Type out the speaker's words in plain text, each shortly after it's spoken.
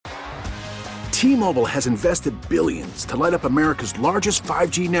T-Mobile has invested billions to light up America's largest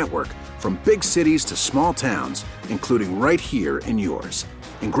 5G network, from big cities to small towns, including right here in yours.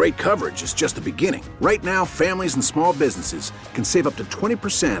 And great coverage is just the beginning. Right now, families and small businesses can save up to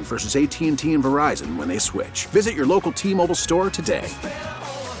 20% versus AT&T and Verizon when they switch. Visit your local T-Mobile store today.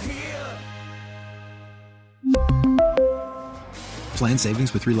 Plan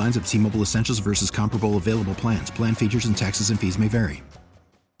savings with 3 lines of T-Mobile Essentials versus comparable available plans. Plan features and taxes and fees may vary.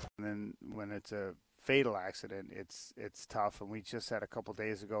 And then when it's a fatal accident, it's tough. And we just had a couple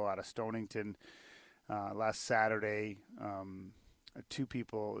days ago out of Stonington last Saturday. 2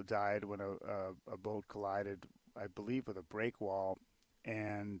 people died when a boat collided, I believe, with a break wall.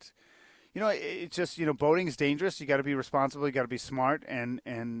 And, it's just, boating is dangerous. You got to be responsible. You got to be smart.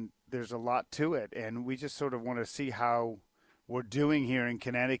 And there's a lot to it. And we just sort of want to see how we're doing here in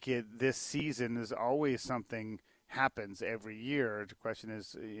Connecticut this season. There's always something happens every year. The question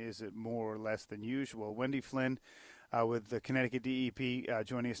is it more or less than usual? Wendy Flynn with the Connecticut DEP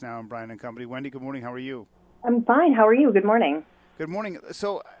joining us now on Brian & Company. Wendy, good morning. How are you? I'm fine. How are you? Good morning. Good morning.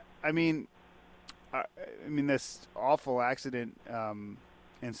 So, this awful accident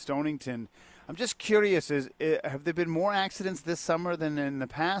in Stonington, I'm just curious, have there been more accidents this summer than in the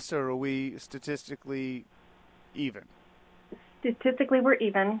past, or are we statistically even? Statistically, we're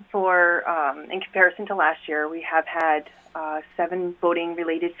even for in comparison to last year. We have had 7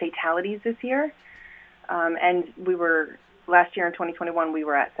 boating-related fatalities this year, and last year in 2021 we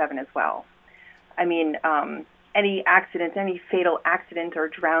were at 7 as well. Any accident, any fatal accident or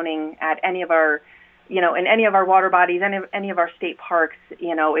drowning at any of our, in any of our water bodies, any of our state parks,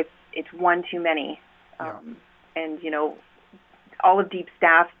 it's one too many. Yeah. And all of Deep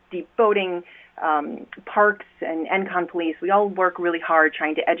staff, Deep boating, parks and ENCON police, we all work really hard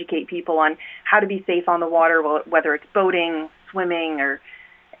trying to educate people on how to be safe on the water, whether it's boating, swimming, or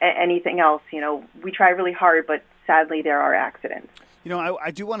anything else. We try really hard, but sadly there are accidents.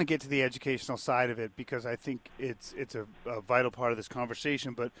 I do want to get to the educational side of it because I think it's a vital part of this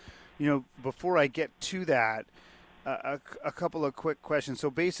conversation. But, before I get to that, a couple of quick questions.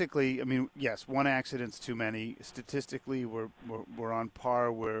 So basically, yes, 1 accident's too many. Statistically, we're on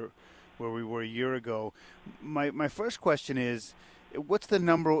par where we were a year ago. My first question is, what's the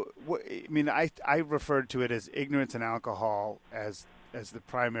number? I referred to it as ignorance and alcohol as the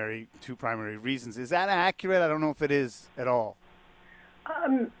 2 primary reasons. Is that accurate? I don't know if it is at all.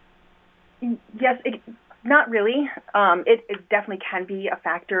 Yes, not really. It definitely can be a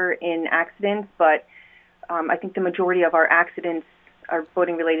factor in accidents, but I think the majority of our accidents, our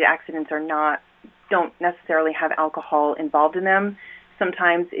boating-related accidents, don't necessarily have alcohol involved in them.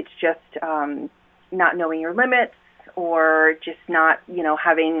 Sometimes it's just not knowing your limits, or just not,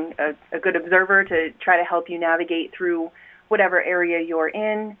 having a good observer to try to help you navigate through whatever area you're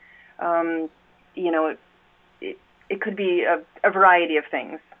in. It could be a variety of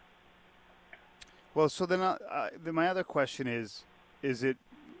things. Well, so then my other question is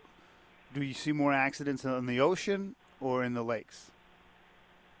do you see more accidents in the ocean or in the lakes?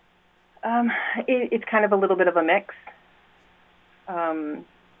 It's kind of a little bit of a mix.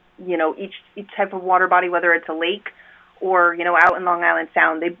 Each type of water body, whether it's a lake or, out in Long Island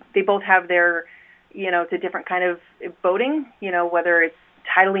Sound, they both have their, it's a different kind of boating, whether it's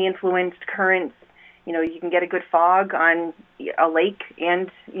tidally influenced currents. You can get a good fog on a lake and,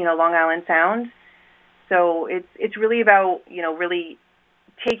 Long Island Sound. So it's really about, really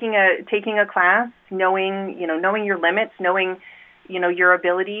taking a class, knowing your limits, knowing, your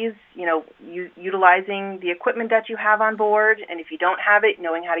abilities, utilizing the equipment that you have on board. And if you don't have it,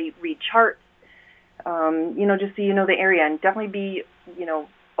 knowing how to read charts, just so you know the area, and definitely be,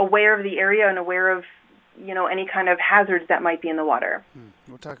 aware of the area and aware of, any kind of hazards that might be in the water.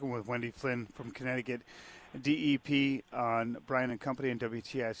 We're talking with Wendy Flynn from Connecticut DEP on Brian & Company and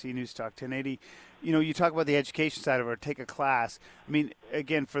WTIC News Talk 1080. You talk about the education side of it, take a class.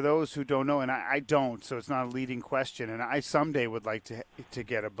 Again, for those who don't know, and I don't, so it's not a leading question, and I someday would like to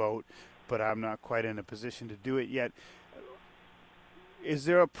get a boat, but I'm not quite in a position to do it yet. Is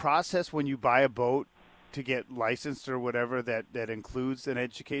there a process when you buy a boat to get licensed or whatever that includes an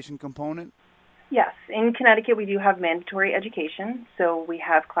education component? Yes. In Connecticut, we do have mandatory education. So we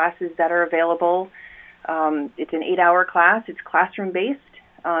have classes that are available. It's an 8-hour class. It's classroom-based.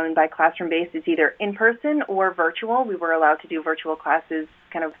 And by classroom-based, it's either in-person or virtual. We were allowed to do virtual classes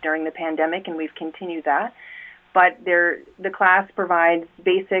kind of during the pandemic, and we've continued that. But the class provides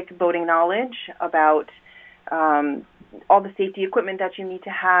basic boating knowledge about all the safety equipment that you need to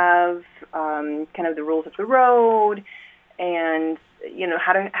have, kind of the rules of the road, and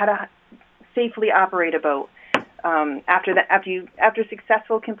how to safely operate a boat. After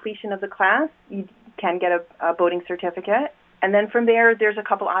successful completion of the class, you can get a boating certificate. And then from there, there's a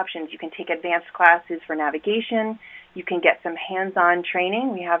couple options. You can take advanced classes for navigation. You can get some hands-on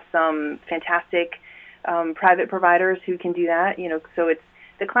training. We have some fantastic private providers who can do that. So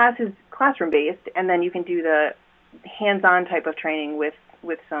the class is classroom-based, and then you can do the hands-on type of training with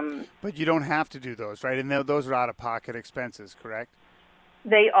some. But you don't have to do those, right? And those are out-of-pocket expenses, correct?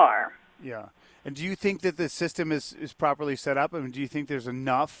 They are. Yeah. And do you think that the system is properly set up? I mean, do you think there's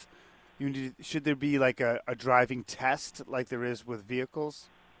enough? Should there be like a driving test like there is with vehicles?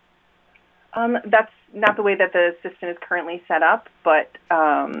 That's not the way that the system is currently set up, but,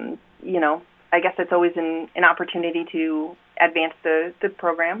 I guess it's always an opportunity to advance the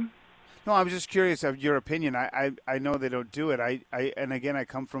program. No, I was just curious of your opinion. I know they don't do it. And again, I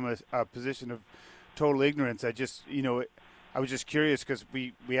come from a position of total ignorance. I just, I was just curious because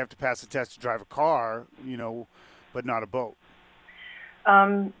we have to pass a test to drive a car, but not a boat.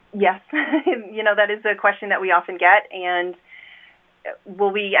 Yes, that is a question that we often get, and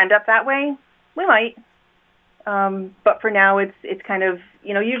will we end up that way? We might. But for now, it's kind of,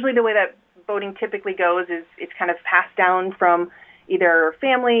 usually the way that boating typically goes is it's kind of passed down from either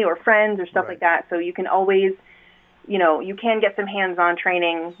family or friends or stuff like that. So you can always, you can get some hands-on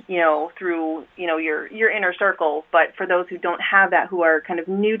training, through, your inner circle. But for those who don't have that, who are kind of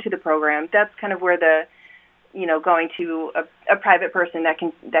new to the program, that's kind of where the, going to a private person that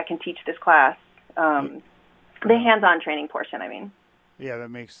can teach this class, the hands-on training portion, I mean. Yeah, that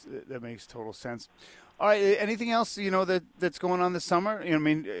makes total sense. All right, anything else that's going on this summer? I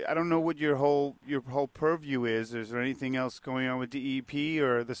mean, I don't know what your whole purview is. Is there anything else going on with DEP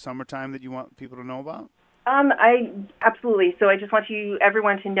or the summertime that you want people to know about? Absolutely. So I just want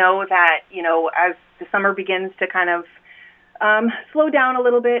everyone to know that as the summer begins to kind of slow down a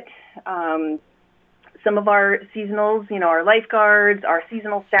little bit, some of our seasonals, our lifeguards, our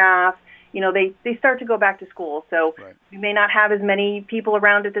seasonal staff, they start to go back to school. So we may not have as many people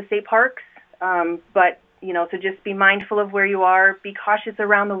around at the state parks. But, so just be mindful of where you are, be cautious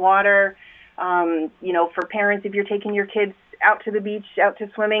around the water. For parents, if you're taking your kids out to the beach, out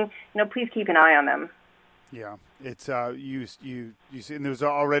to swimming, please keep an eye on them. Yeah, it's, you see, and there's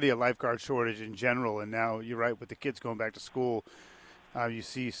already a lifeguard shortage in general. And now you're right, with the kids going back to school, you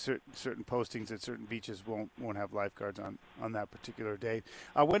see certain postings that certain beaches won't have lifeguards on that particular day.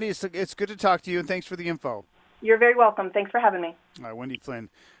 Wendy, it's good to talk to you, and thanks for the info. You're very welcome. Thanks for having me. All right, Wendy Flynn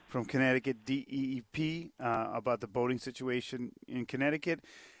from Connecticut DEP about the boating situation in Connecticut.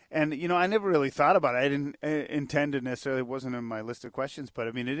 And, I never really thought about it. I didn't intend to necessarily, it wasn't in my list of questions, but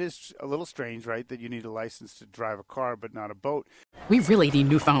I mean, it is a little strange, right, that you need a license to drive a car but not a boat. We really need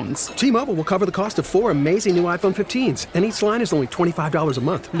new phones. T-Mobile will cover the cost of 4 amazing new iPhone 15s, and each line is only $25 a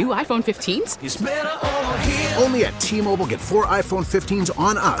month. New iPhone 15s? It's better over here. Only at T-Mobile, get 4 iPhone 15s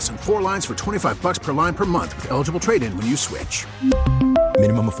on us and 4 lines for $25 per line per month with eligible trade-in when you switch.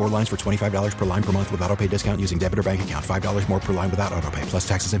 Minimum of 4 lines for $25 per line per month with autopay discount using debit or bank account. $5 more per line without autopay, plus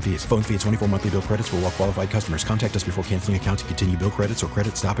taxes and fees. Phone fee at 24 monthly bill credits for well-qualified customers. Contact us before canceling account to continue bill credits or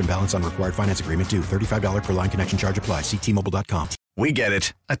credit stop and balance on required finance agreement due. $35 per line connection charge applies. See T-Mobile.com. We get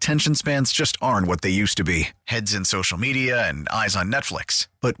it. Attention spans just aren't what they used to be. Heads in social media and eyes on Netflix.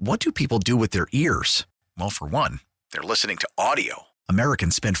 But what do people do with their ears? Well, for one, they're listening to audio.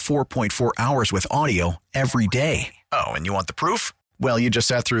 Americans spend 4.4 hours with audio every day. Oh, and you want the proof? Well, you just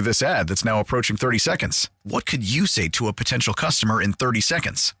sat through this ad that's now approaching 30 seconds. What could you say to a potential customer in 30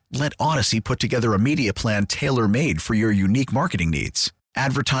 seconds? Let Odyssey put together a media plan tailor-made for your unique marketing needs.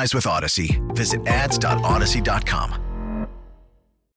 Advertise with Odyssey. Visit ads.odyssey.com.